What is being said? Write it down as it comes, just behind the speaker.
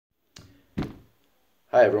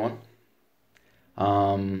Hi, everyone.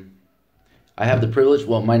 Um, I have the privilege.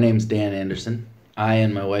 Well, my name's Dan Anderson. I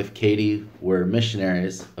and my wife Katie were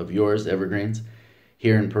missionaries of yours, Evergreens,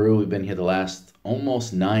 here in Peru. We've been here the last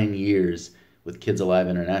almost 9 years with Kids Alive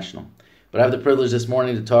International. But I have the privilege this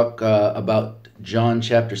morning to talk about John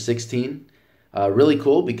chapter 16. Really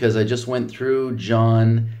cool because I just went through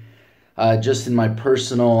John just in my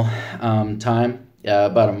personal time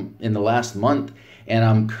in the last month, and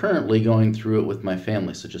I'm currently going through it with my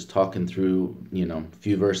family. So just talking through, a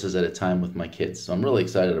few verses at a time with my kids. So I'm really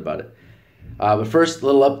excited about it. But first, a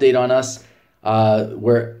little update on us.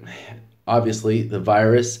 Where obviously the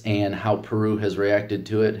virus and how Peru has reacted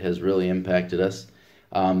to it has really impacted us.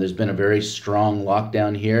 There's been a very strong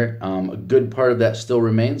lockdown here. A good part of that still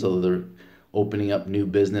remains, although they're opening up new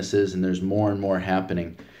businesses and there's more and more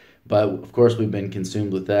happening. But of course, we've been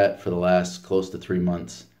consumed with that for the last close to 3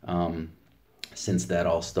 months since that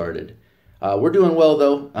all started. We're doing well,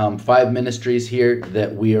 though. 5 ministries here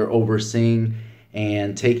that we are overseeing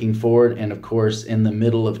and taking forward, and of course, in the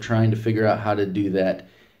middle of trying to figure out how to do that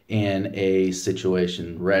in a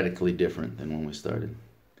situation radically different than when we started.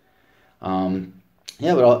 But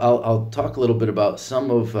I'll talk a little bit about some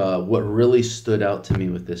of what really stood out to me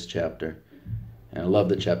with this chapter. And I love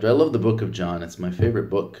the chapter. I love the book of John. It's my favorite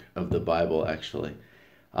book of the Bible, actually.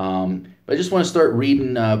 But I just want to start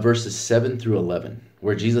reading verses 7 through 11,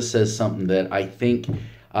 where Jesus says something that I think,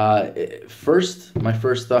 my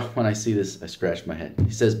first thought when I see this, I scratch my head.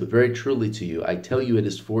 He says, "But very truly to you, I tell you it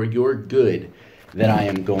is for your good that I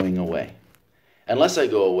am going away. Unless I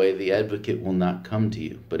go away, the advocate will not come to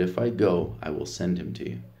you. But if I go, I will send him to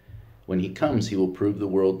you. When he comes, he will prove the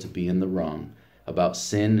world to be in the wrong, about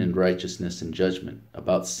sin and righteousness and judgment,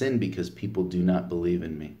 about sin because people do not believe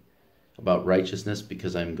in me, about righteousness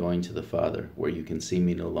because I am going to the Father, where you can see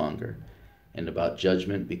me no longer, and about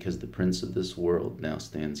judgment because the prince of this world now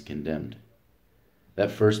stands condemned."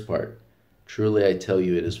 That first part, truly I tell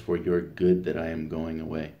you it is for your good that I am going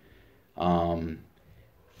away.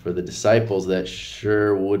 For the disciples, that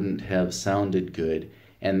sure wouldn't have sounded good.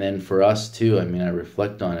 And then for us too, I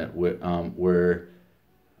reflect on it,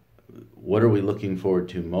 what are we looking forward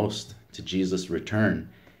to most? To Jesus' return.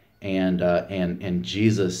 And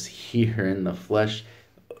Jesus here in the flesh,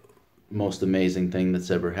 most amazing thing that's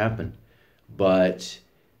ever happened. But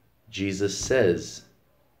Jesus says,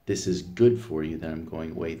 this is good for you that I'm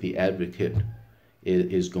going away. The advocate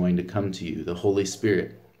is going to come to you, the Holy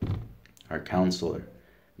Spirit, our counselor,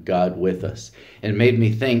 God with us. And it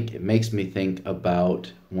makes me think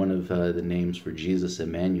about one of the names for Jesus,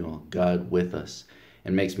 Emmanuel, God with us.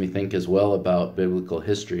 And makes me think as well about biblical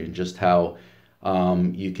history and just how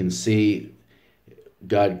you can see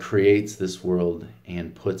God creates this world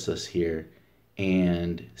and puts us here,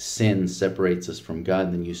 and sin separates us from God.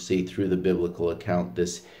 And then you see through the biblical account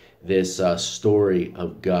this story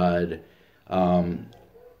of God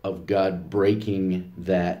breaking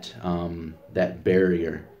that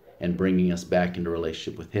barrier and bringing us back into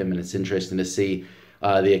relationship with Him. And it's interesting to see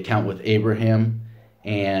the account with Abraham,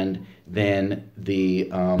 and then the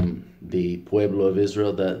pueblo of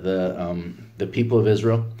Israel, the people of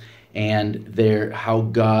Israel, and how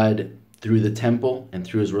God, through the temple and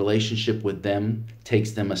through His relationship with them,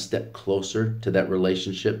 takes them a step closer to that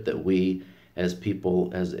relationship that we, as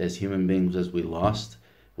people, as human beings, as we lost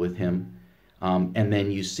with Him. And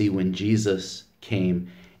then you see when Jesus came,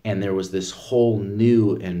 and there was this whole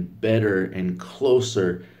new and better and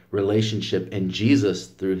closer relationship, and Jesus,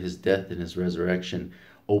 through His death and His resurrection,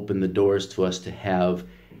 opened the doors to us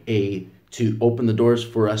to open the doors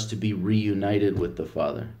for us to be reunited with the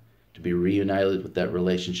Father, to be reunited with that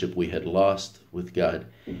relationship we had lost with God.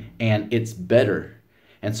 And it's better.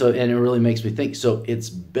 And it really makes me think, so it's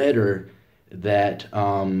better that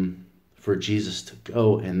for Jesus to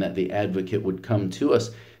go and that the advocate would come to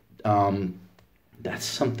us. That's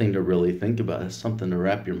something to really think about. That's something to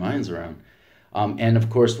wrap your minds around. And of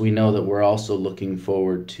course, we know that we're also looking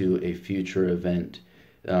forward to a future event,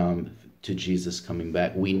 to Jesus coming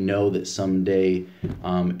back. We know that someday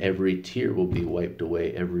every tear will be wiped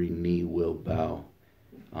away, every knee will bow.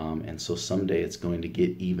 And so someday it's going to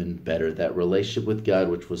get even better. That relationship with God,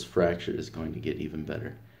 which was fractured, is going to get even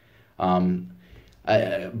better.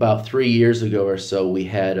 About 3 years ago or so, we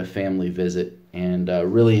had a family visit, and a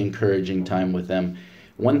really encouraging time with them.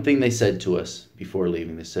 One thing they said to us before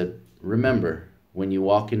leaving, they said, remember, when you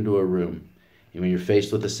walk into a room, and when you're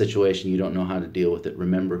faced with a situation you don't know how to deal with it,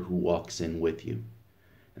 remember who walks in with you.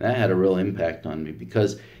 And that had a real impact on me,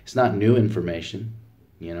 because it's not new information.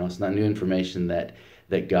 It's not new information that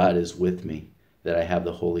God is with me, that I have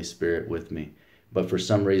the Holy Spirit with me. But for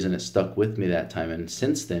some reason it stuck with me that time. And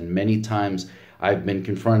since then, many times I've been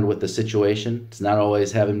confronted with the situation. It's not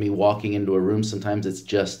always having me walking into a room. Sometimes it's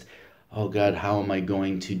just, oh God, how am I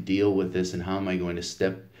going to deal with this, and how am I going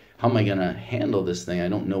to handle this thing? I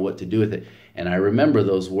don't know what to do with it. And I remember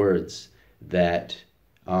those words that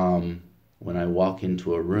when I walk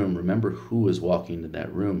into a room, remember who is walking into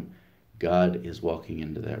that room. God is walking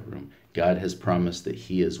into that room. God has promised that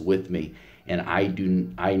he is with me. And I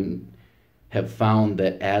have found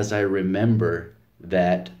that as I remember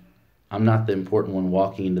that I'm not the important one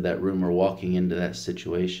walking into that room or walking into that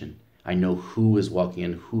situation. I know who is walking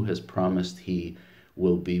in, who has promised he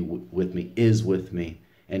will be with me, is with me,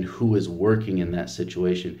 and who is working in that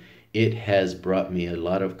situation. It has brought me a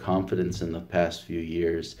lot of confidence in the past few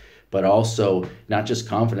years, but also not just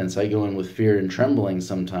confidence. I go in with fear and trembling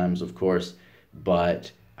sometimes, of course,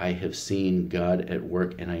 but I have seen God at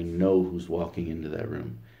work, and I know who's walking into that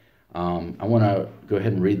room. I want to go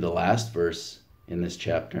ahead and read the last verse in this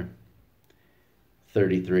chapter,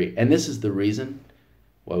 33. And this is the reason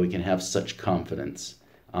why we can have such confidence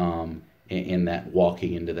in that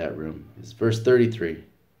walking into that room. It's verse 33.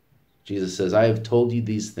 Jesus says, I have told you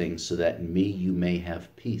these things so that in me you may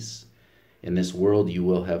have peace. In this world you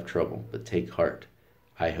will have trouble, but take heart.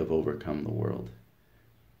 I have overcome the world.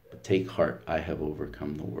 But take heart, I have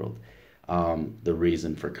overcome the world. The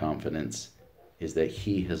reason for confidence is that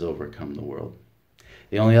he has overcome the world.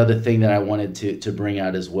 The only other thing that I wanted to bring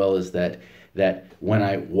out as well is that when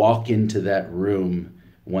I walk into that room,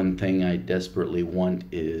 one thing I desperately want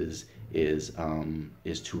is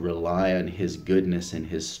to rely on his goodness and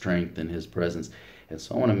his strength and his presence. And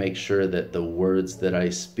so I want to make sure that the words that I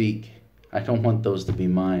speak, I don't want those to be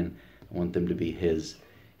mine. I want them to be his.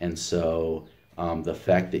 And so the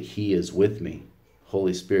fact that he is with me,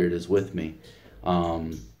 Holy Spirit is with me,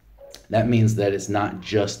 that means that it's not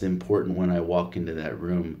just important when I walk into that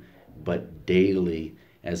room, but daily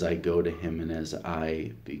as I go to him and as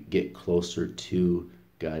I get closer to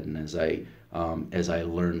God and as I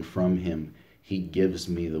learn from him, he gives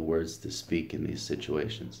me the words to speak in these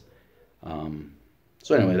situations.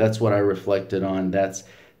 So anyway, that's what I reflected on.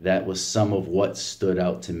 That was some of what stood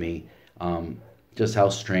out to me. Just how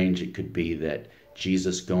strange it could be that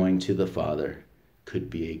Jesus going to the Father could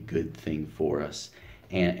be a good thing for us,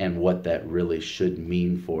 and what that really should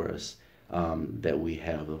mean for us, that we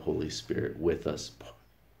have the Holy Spirit with us,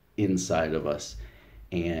 inside of us,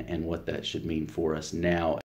 and what that should mean for us now.